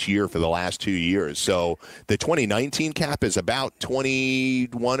each year for the last 2 years. So the 2019 cap is about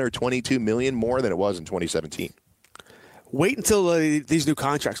 21 or 22 million more than it was in 2017. Wait until these new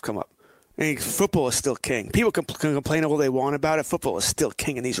contracts come up. I mean, football is still king. People can complain all they want about it. Football is still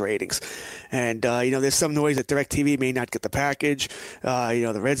king in these ratings. And, there's some noise that DirecTV may not get the package,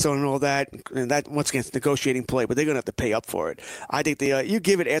 the red zone and all that. And that, once again, it's negotiating play, but they're going to have to pay up for it. I think you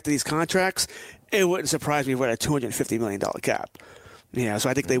give it after these contracts, it wouldn't surprise me if we're at a $250 million cap. Yeah, so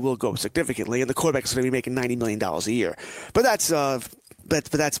I think they will go significantly. And the quarterback is going to be making $90 million a year. But that's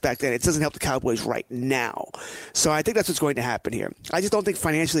back then. It doesn't help the Cowboys right now. So I think that's what's going to happen here. I just don't think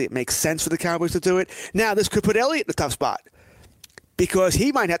financially it makes sense for the Cowboys to do it. Now, this could put Elliott in a tough spot because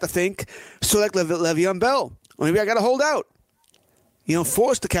he might have to think, select Le'Veon Bell. Or maybe I got to hold out.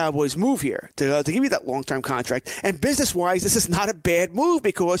 Force the Cowboys' move here to give you that long-term contract. And business-wise, this is not a bad move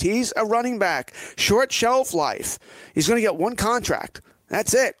because he's a running back. Short shelf life. He's going to get 1 contract.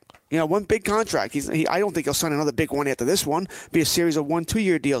 That's it. 1 big contract. I don't think he'll sign another big one after this one. Be a series of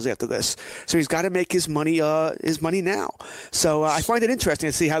 1-2-year deals after this. So he's got to make his money now. So I find it interesting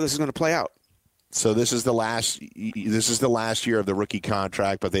to see how this is going to play out. So this is the last year of the rookie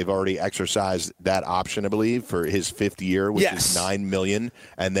contract, but they've already exercised that option, I believe, for his 5th year, which is $9 million,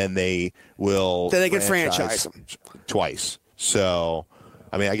 and then they will can franchise him twice. So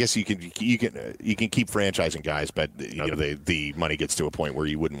I mean, I guess you can keep franchising guys, but the money gets to a point where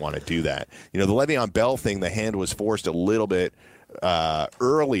you wouldn't want to do that. The Le'Veon Bell thing, the hand was forced a little bit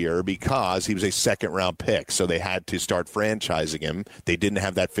earlier because he was a second-round pick, so they had to start franchising him. They didn't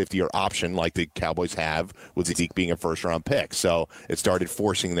have that 50-year option like the Cowboys have with Zeke being a first-round pick. So it started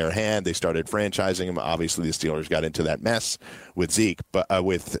forcing their hand. They started franchising him. Obviously, the Steelers got into that mess with Zeke, but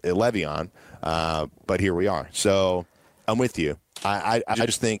with Le'Veon. But here we are. So I'm with you. I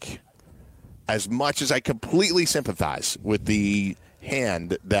just think, as much as I completely sympathize with the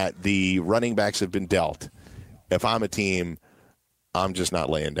hand that the running backs have been dealt, if I'm a team, I'm just not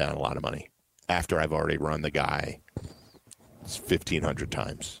laying down a lot of money after I've already run the guy 1,500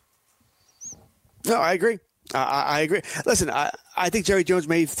 times. No, I agree. I agree. Listen, I think Jerry Jones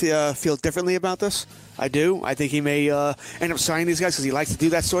may feel differently about this. I do. I think he may end up signing these guys because he likes to do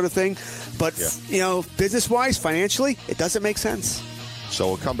that sort of thing. But, business-wise, financially, it doesn't make sense. So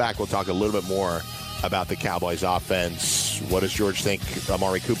we'll come back. We'll talk a little bit more about the Cowboys offense. What does George think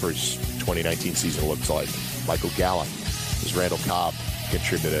Amari Cooper's 2019 season looks like? Michael Gallup. Does Randall Cobb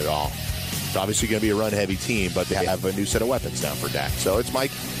contribute at all? It's obviously going to be a run-heavy team, but they have a new set of weapons now for Dak. So it's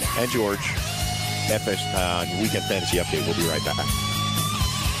Mike and George. Weekend Fantasy Update. We'll be right back.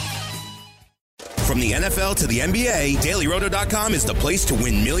 From the NFL to the NBA, DailyRoto.com is the place to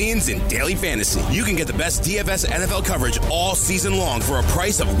win millions in daily fantasy. You can get the best DFS NFL coverage all season long for a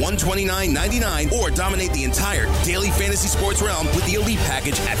price of $129.99 or dominate the entire daily fantasy sports realm with the Elite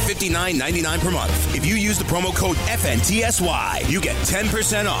Package at $59.99 per month. If you use the promo code FNTSY, you get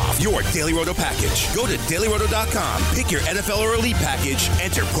 10% off your Daily Roto package. Go to DailyRoto.com, pick your NFL or Elite Package,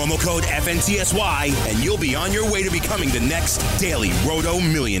 enter promo code FNTSY, and you'll be on your way to becoming the next Daily Roto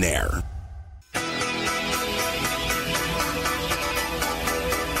millionaire.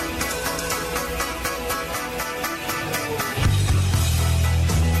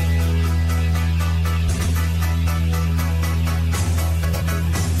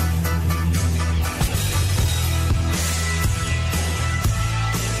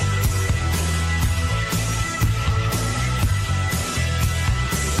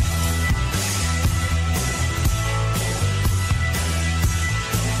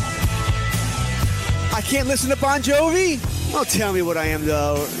 Can't listen to Bon Jovi? Well, tell me what I am,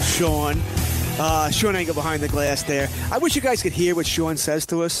 though, Sean. Sean ain't go behind the glass there. I wish you guys could hear what Sean says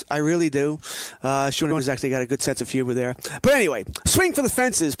to us. I really do. Sean has actually got a good sense of humor there. But anyway, swing for the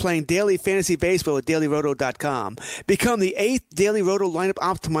fences playing daily fantasy baseball at DailyRoto.com. Become the 8th Daily Roto lineup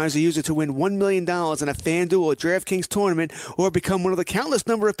optimizer user to win $1 million in a FanDuel or DraftKings tournament, or become one of the countless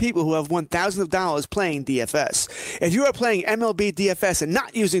number of people who have won thousands of dollars playing DFS. If you are playing MLB DFS and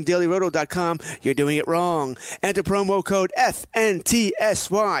not using DailyRoto.com, you're doing it wrong. Enter promo code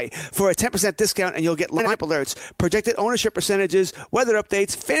FNTSY for a 10% discount, and you'll get lineup alerts, projected ownership percentages, weather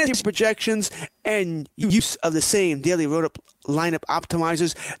updates, fantasy projections, and use of the same Daily Roto lineup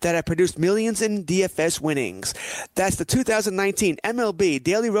optimizers that have produced millions in DFS winnings. That's the 2019 MLB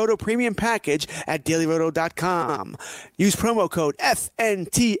Daily Roto Premium Package at DailyRoto.com. Use promo code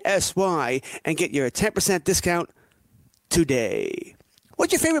FNTSY and get your 10% discount today.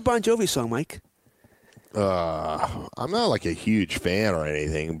 What's your favorite Bon Jovi song, Mike? I'm not like a huge fan or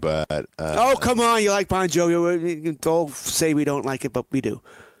anything, but oh, come on, you like Bon Jovi. Don't say we don't like it, but we do.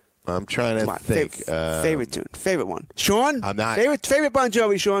 I'm trying to think. Favorite tune, favorite one. Sean? I'm not favorite Bon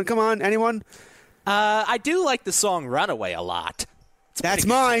Jovi, Sean. Come on, anyone? I do like the song Runaway a lot. That's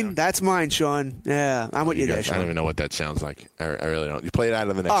mine. Tune. That's mine, Sean. Yeah, I'm with you there, Sean. I don't even know what that sounds like. I really don't. You play it out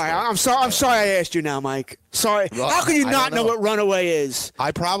of the next. All right, I'm sorry I asked you now, Mike. Sorry. Well, how can you not know what Runaway is?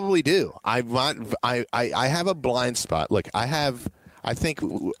 I probably do. I have a blind spot. Look, I think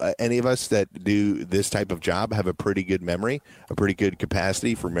any of us that do this type of job have a pretty good memory, a pretty good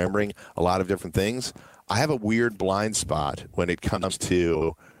capacity for remembering a lot of different things. I have a weird blind spot when it comes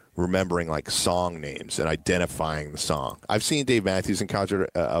to remembering like song names and identifying the song. I've seen Dave Matthews in concert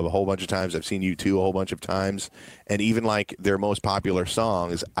a whole bunch of times. I've seen U2 a whole bunch of times. And even like their most popular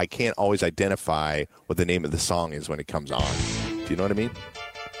songs, I can't always identify what the name of the song is when it comes on. Do you know what I mean?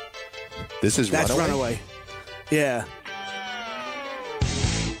 That's Runaway. Yeah.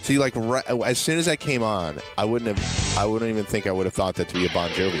 See, like as soon as that came on, I wouldn't even think I would have thought that to be a Bon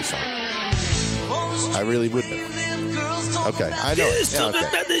Jovi song. I really wouldn't have. Okay, I know.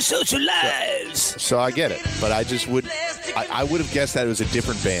 About their social lives. So I get it, but I just would. I would have guessed that it was a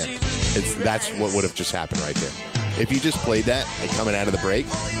different band. That's what would have just happened right there. If you just played that like coming out of the break,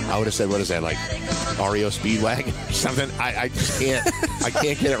 I would have said, "What is that, like REO Speedwagon or something?" I just can't. I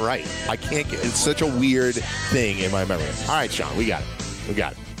can't get it right. I can't get. It's such a weird thing in my memory. All right, Sean, we got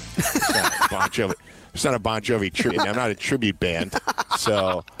it. It's not a Bon Jovi. It's not a Bon Jovi tribute. I'm not a tribute band,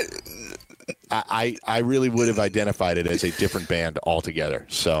 so I really would have identified it as a different band altogether.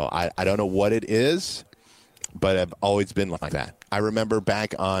 So I don't know what it is, but I've always been like that. I remember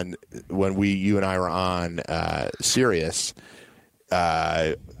back on when you and I were on Sirius,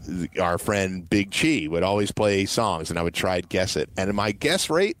 our friend Big Chi would always play songs, and I would try to guess it. And my guess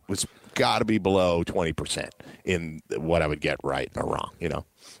rate was got to be below 20% in what I would get right or wrong. You know,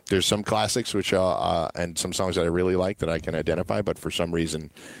 there's some classics which and some songs that I really like that I can identify, but for some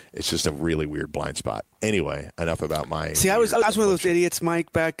reason, it's just a really weird blind spot. Anyway, enough about my. See, I was one of those idiots,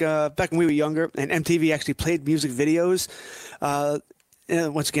 Mike, back when we were younger, and MTV actually played music videos.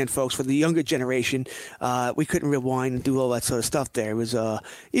 Once again, folks, for the younger generation, we couldn't rewind and do all that sort of stuff there. It was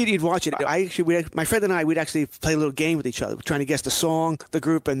you'd watch it. My friend and I, we'd actually play a little game with each other, trying to guess the song, the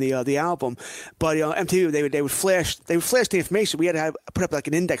group, and the album. But MTV, they would flash the information. We had to put up like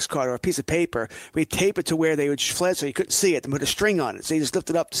an index card or a piece of paper. We'd tape it to where they would flash so you couldn't see it, and put a string on it. So you just lift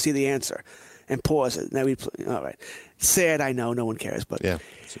it up to see the answer and pause it. Now all right. Sad, I know, no one cares, but yeah,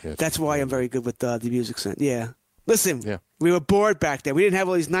 that's why I'm very good with the music sense. Yeah. Listen, we were bored back then. We didn't have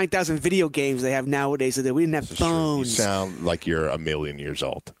all these 9,000 video games they have nowadays. We didn't have phones. You sound like you're a million years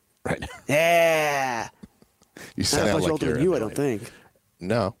old right now. Yeah. You sound not much like older you're than you, I don't think.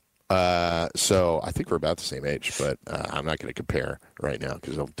 No. So I think we're about the same age, but I'm not going to compare right now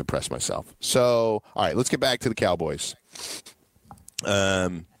because I'll depress myself. So, all right, let's get back to the Cowboys. So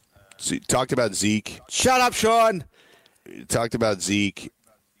you talked about Zeke. Shut up, Sean. Talked about Zeke,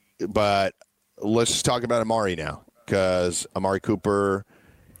 but let's just talk about Amari now, because Amari Cooper,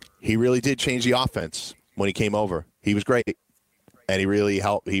 he really did change the offense when he came over. He was great, and he really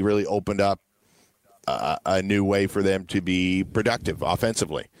helped. He really opened up a new way for them to be productive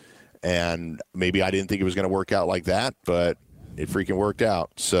offensively. And maybe I didn't think it was going to work out like that, but it freaking worked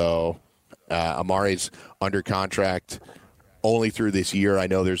out. So Amari's under contract only through this year. I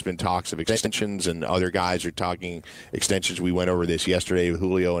know there's been talks of extensions, and other guys are talking extensions. We went over this yesterday with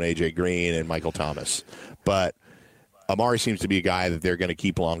Julio and A.J. Green and Michael Thomas. But Amari seems to be a guy that they're going to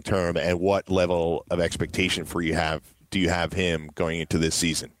keep long term. And what level of expectation do you have him going into this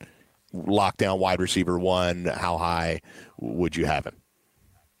season? Lockdown wide receiver 1, how high would you have him?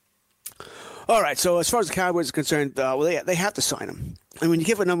 All right, so as far as the Cowboys are concerned, they have to sign him. And when you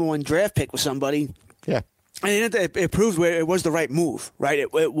give a number 1 draft pick with somebody, yeah. And it proved where it was the right move, right?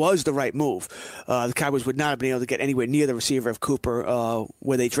 It was the right move. The Cowboys would not have been able to get anywhere near the receiver of Cooper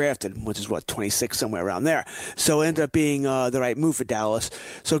where they drafted, which is, 26, somewhere around there. So it ended up being the right move for Dallas.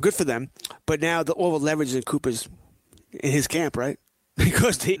 So good for them. But now all the leverage in Cooper's in his camp, right?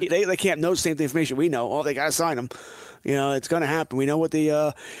 Because they can't know the same information we know. Oh, they got to sign him. You know, it's going to happen. We know what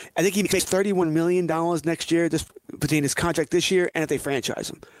I think he makes $31 million next year, just between his contract this year and if they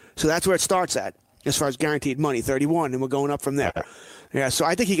franchise him. So that's where it starts at. As far as guaranteed money, 31, and we're going up from there. Yeah, so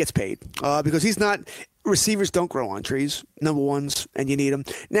I think he gets paid because he's not. Receivers don't grow on trees, number ones, and you need them.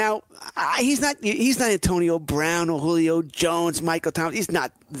 Now, he's not Antonio Brown or Julio Jones, Michael Thomas. He's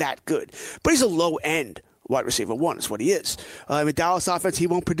not that good, but he's a low end wide receiver 1 is what he is. In Dallas offense, he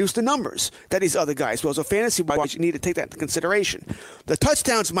won't produce the numbers that these other guys will. So fantasy-wise, you need to take that into consideration. The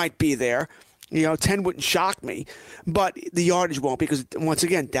touchdowns might be there. 10 wouldn't shock me, but the yardage won't because, once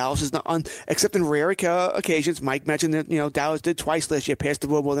again, Dallas is not except in rare occasions. Mike mentioned that, Dallas did twice last year, passed the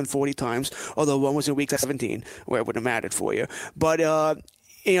ball more than 40 times, although one was in week 17, where it wouldn't have mattered for you. But,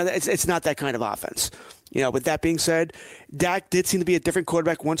 it's not that kind of offense. With that being said, Dak did seem to be a different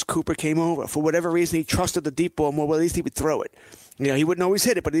quarterback once Cooper came over. For whatever reason, he trusted the deep ball more. Well, at least he would throw it. He wouldn't always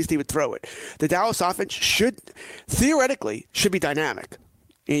hit it, but at least he would throw it. The Dallas offense theoretically should be dynamic.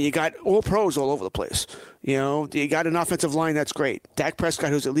 You got all pros all over the place. You got an offensive line that's great. Dak Prescott,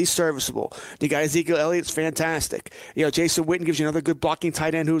 who's at least serviceable. You got Ezekiel Elliott's fantastic. Jason Witten gives you another good blocking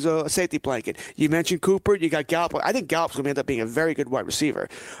tight end who's a safety blanket. You mentioned Cooper. You got Gallup. I think Gallup's going to end up being a very good wide receiver.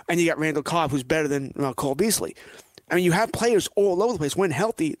 And you got Randall Cobb, who's better than Cole Beasley. I mean, you have players all over the place. When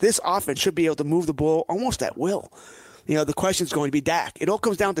healthy, this offense should be able to move the ball almost at will. The question's going to be Dak. It all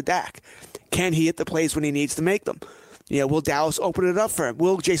comes down to Dak. Can he hit the plays when he needs to make them? Will Dallas open it up for him?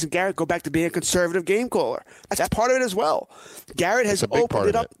 Will Jason Garrett go back to being a conservative game caller? That's part of it as well. Garrett has opened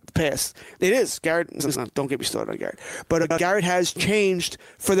it up past. It is. Garrett, don't get me started on Garrett. But Garrett has changed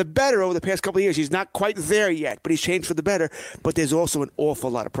for the better over the past couple of years. He's not quite there yet, but he's changed for the better. But there's also an awful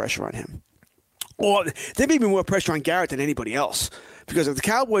lot of pressure on him. Or there may be more pressure on Garrett than anybody else. Because if the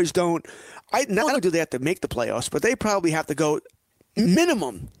Cowboys not only do they have to make the playoffs, but they probably have to go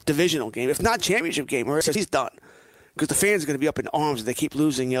minimum divisional game, if not championship game, or else he's done. because the fans are going to be up in arms if they keep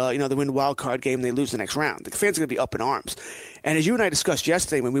losing. They win the wild card game, they lose the next round. The fans are going to be up in arms. And as you and I discussed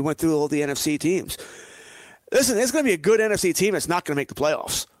yesterday when we went through all the NFC teams, listen, there's going to be a good NFC team that's not going to make the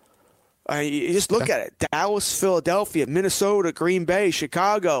playoffs. You just look at it. Dallas, Philadelphia, Minnesota, Green Bay,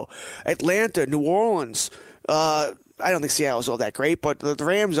 Chicago, Atlanta, New Orleans. I don't think Seattle's all that great, but the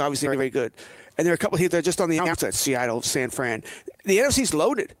Rams are obviously very good. And there are a couple here that are just on the outside, Seattle, San Fran. The NFC's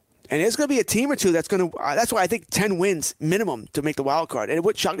loaded. And there's going to be a team or two that's going to that's why I think 10 wins minimum to make the wild card. And it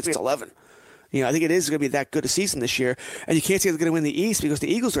would shock me if it's 11. I think it is going to be that good a season this year. And you can't say they're going to win the East because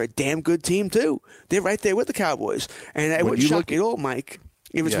the Eagles are a damn good team, too. They're right there with the Cowboys. And it wouldn't shock you at all, Mike,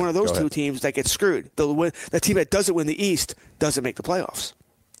 if it's one of those two teams that gets screwed. The team that doesn't win the East doesn't make the playoffs.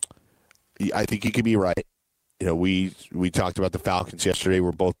 I think you could be right. We talked about the Falcons yesterday.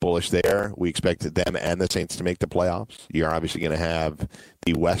 We're both bullish there. We expected them and the Saints to make the playoffs. You're obviously going to have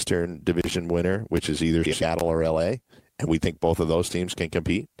the Western Division winner, which is either Seattle or L.A., and we think both of those teams can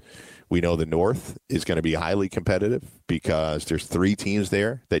compete. We know the North is going to be highly competitive because there's 3 teams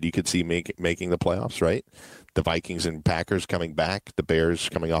there that you could see making the playoffs, right? The Vikings and Packers coming back, the Bears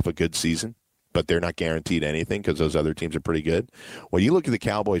coming off a good season, but they're not guaranteed anything because those other teams are pretty good. When you look at the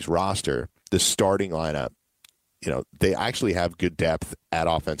Cowboys roster, the starting lineup, they actually have good depth at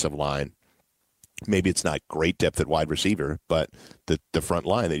offensive line. Maybe it's not great depth at wide receiver, but the front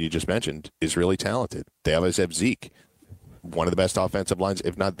line that you just mentioned is really talented. They always have Zeke, one of the best offensive lines,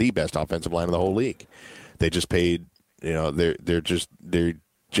 if not the best offensive line in the whole league. They just paid, they're just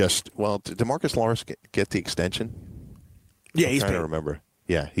well, did DeMarcus Lawrence get the extension? Yeah, he's paid. I'm trying to remember.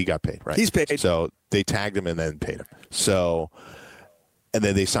 Yeah, he got paid, right? He's paid. So they tagged him and then paid him. So, and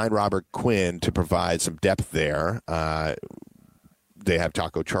then they signed Robert Quinn to provide some depth there. They have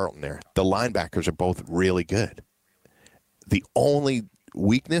Taco Charlton there. The linebackers are both really good. The only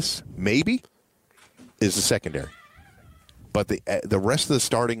weakness, maybe, is the secondary. But the rest of the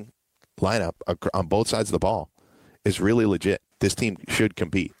starting lineup on both sides of the ball is really legit. This team should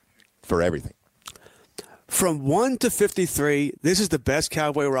compete for everything. From 1 to 53, this is the best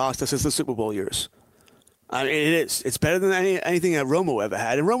Cowboy roster since the Super Bowl years. I mean, it is. It's better than anything that Romo ever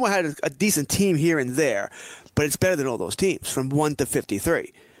had. And Romo had a decent team here and there, but it's better than all those teams from 1 to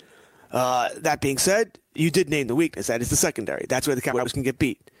 53. That being said, you did name the weakness. That is the secondary. That's where the Cowboys can get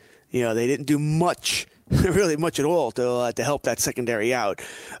beat. They didn't do much, really much at all to help that secondary out.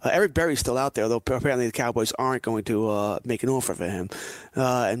 Eric Berry's still out there, though apparently the Cowboys aren't going to make an offer for him.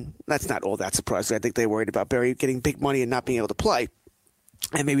 And that's not all that surprising. I think they're worried about Berry getting big money and not being able to play.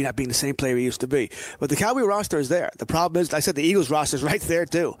 And maybe not being the same player he used to be. But the Cowboy roster is there. The problem is, I said the Eagles roster is right there,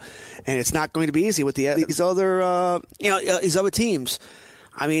 too. And it's not going to be easy with these other teams.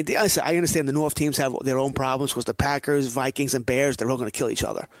 I mean, I understand the North teams have their own problems because the Packers, Vikings, and Bears, they're all going to kill each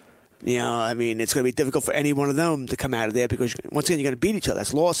other. I mean, it's going to be difficult for any one of them to come out of there because, once again, you're going to beat each other.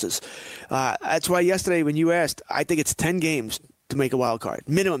 That's losses. That's why yesterday when you asked, I think it's 10 games to make a wild card.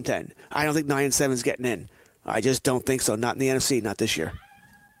 Minimum 10. I don't think 9-7 is getting in. I just don't think so. Not in the NFC, not this year.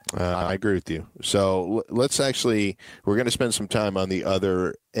 I agree with you. So we're going to spend some time on the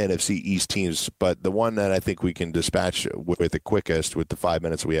other NFC East teams, but the one that I think we can dispatch with the quickest with the 5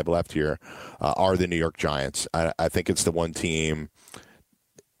 minutes we have left here are the New York Giants. I think it's the one team.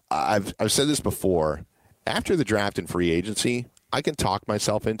 I've said this before. After the draft and free agency, I can talk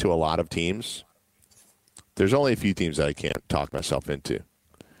myself into a lot of teams. There's only a few teams that I can't talk myself into.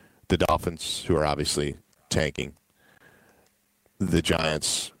 The Dolphins, who are obviously tanking. The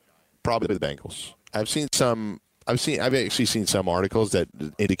Giants, probably the Bengals. I've actually seen some articles that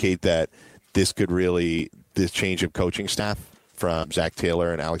indicate that this change of coaching staff from Zach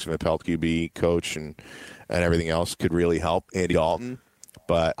Taylor and Alex Van Pelt QB coach and everything else could really help Andy Dalton.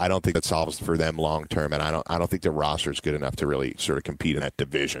 But I don't think that solves for them long term, and I don't think the roster is good enough to really sort of compete in that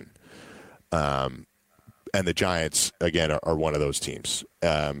division. And the Giants again are one of those teams.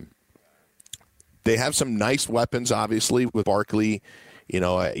 They have some nice weapons, obviously, with Barkley. You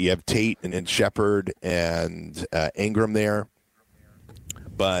have Tate and Shepard and Ingram there.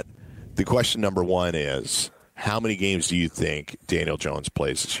 But the question number one is, how many games do you think Daniel Jones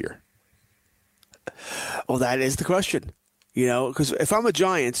plays this year? Well, that is the question. Because if I'm a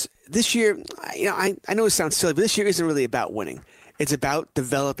Giants, this year, I know it sounds silly, but this year isn't really about winning. It's about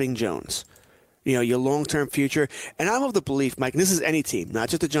developing Jones. Your long-term future. And I'm of the belief, Mike, and this is any team, not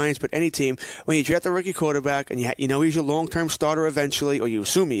just the Giants, but any team, when you draft a rookie quarterback and he's your long-term starter eventually, or you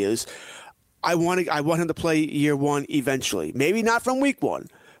assume he is, I want him to play year one eventually. Maybe not from week one,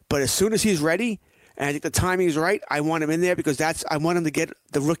 but as soon as he's ready, and I think the timing is right, I want him in there because I want him to get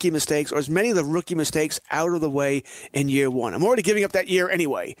the rookie mistakes or as many of the rookie mistakes out of the way in year one. I'm already giving up that year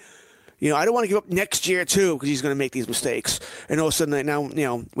anyway. I don't want to give up next year, too, because he's going to make these mistakes. And all of a sudden,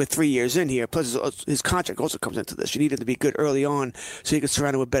 now, with 3 years in here, plus his contract also comes into this. You need him to be good early on so you can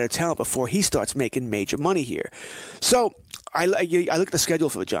surround him with better talent before he starts making major money here. So I look at the schedule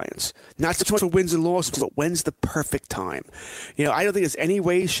for the Giants. Not so much for wins and losses, but when's the perfect time. I don't think there's any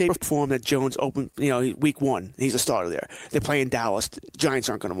way, shape, or form that Jones opened, week 1. He's a starter there. They're playing Dallas. The Giants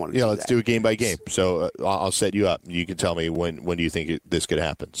aren't going to want to do that. Let's do it game by game. So I'll set you up. You can tell me when do you think this could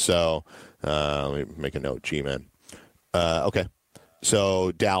happen. So let me make a note, G-Man. Okay.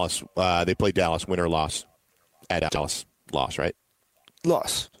 So Dallas, they play Dallas, win or loss. At Dallas, loss, right?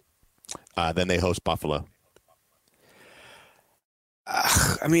 Loss. Then they host Buffalo.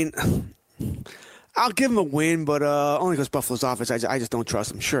 I'll give them a win, but only because Buffalo's offense, I just don't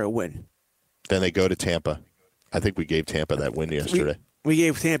trust them. Sure, a win. Then they go to Tampa. I think we gave Tampa that win yesterday. We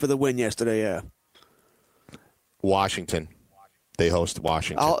gave Tampa the win yesterday, yeah. Washington. They host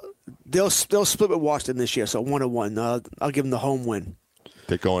Washington. They'll split with Washington this year, so 1-1. I'll give them the home win.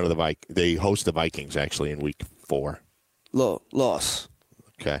 They're going to the They host the Vikings, actually, in week 4. Loss.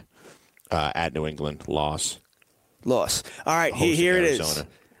 Okay. At New England, loss. All right, here it is. Okay.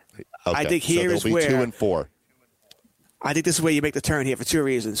 I think here is where 2-4. I think this is where you make the turn here for 2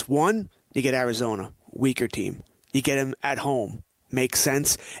 reasons. One, you get Arizona, weaker team. You get them at home. Makes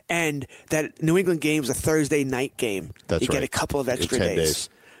sense. And that New England game is a Thursday night game. That's you right. get a couple of extra 10 days.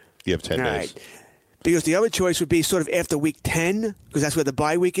 You have 10 All days. right. Because the other choice would be sort of after week 10, because that's where the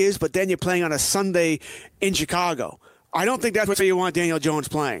bye week is, but then you're playing on a Sunday in Chicago. I don't think that's where you want Daniel Jones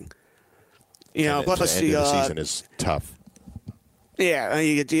playing. Plus the end of the season is tough. Yeah,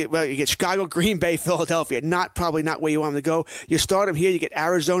 you get Chicago, Green Bay, Philadelphia. Probably not where you want them to go. You start them here. You get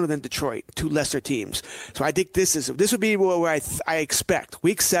Arizona, then Detroit, 2 lesser teams. So I think this would be where I expect.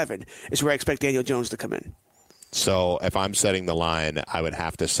 Week 7 is where I expect Daniel Jones to come in. So if I'm setting the line, I would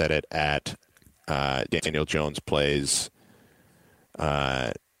have to set it at Daniel Jones plays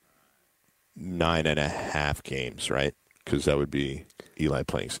 9.5 games, right? Because that would be Eli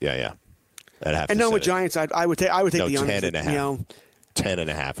playing. Yeah. And no, with Giants, I would take the under. 10.5.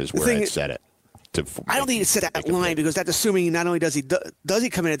 10.5 is where I'd set it. I don't think you set that line because that's assuming not only does he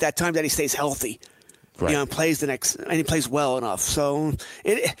come in at that time, that he stays healthy. Right. And plays the next, and he plays well enough. So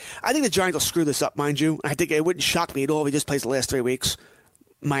I think the Giants will screw this up, mind you. I think it wouldn't shock me at all if he just plays the last 3 weeks.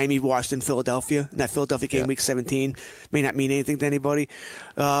 Miami, Washington, Philadelphia. And that Philadelphia game, week 17, may not mean anything to anybody.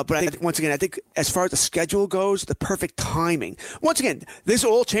 But I think, once again, as far as the schedule goes, the perfect timing. Once again, this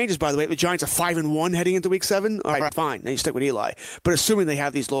all changes, by the way. The Giants are 5-1 heading into week 7. All right, fine. Then you stick with Eli. But assuming they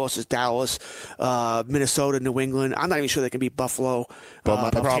have these losses, Dallas, Minnesota, New England, I'm not even sure they can beat Buffalo. But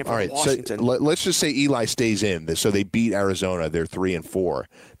my problem, all right, Washington. so let's just say Eli stays in. So they beat Arizona. They're 3-4.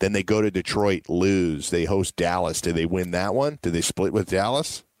 Then they go to Detroit, lose. They host Dallas. Do they win that one? Do they split with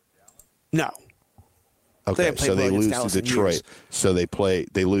Dallas? No. Okay, so they lose to Detroit. So they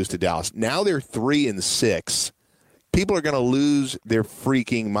lose to Dallas. Now they're 3-6. People are going to lose their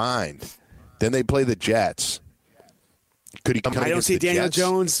freaking mind. Then they play the Jets. Could he come I don't see Daniel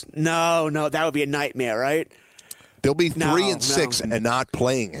Jones. No, that would be a nightmare, right? They'll be 3-6 and not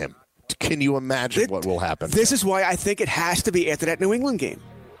playing him. Can you imagine what will happen? This is why I think it has to be after that New England game.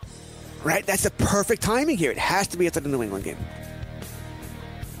 Right? That's the perfect timing here. It has to be after the New England game.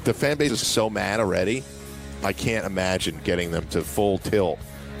 The fan base is so mad already. I can't imagine getting them to full tilt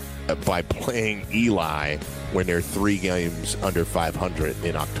by playing Eli when they're 3 games under 500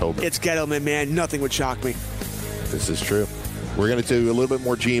 in October. It's Gettleman, man. Nothing would shock me. This is true. We're going to do a little bit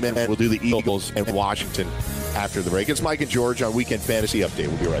more G-Man. We'll do the Eagles and Washington after the break. It's Mike and George on Weekend Fantasy Update.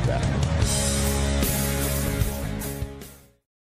 We'll be right back.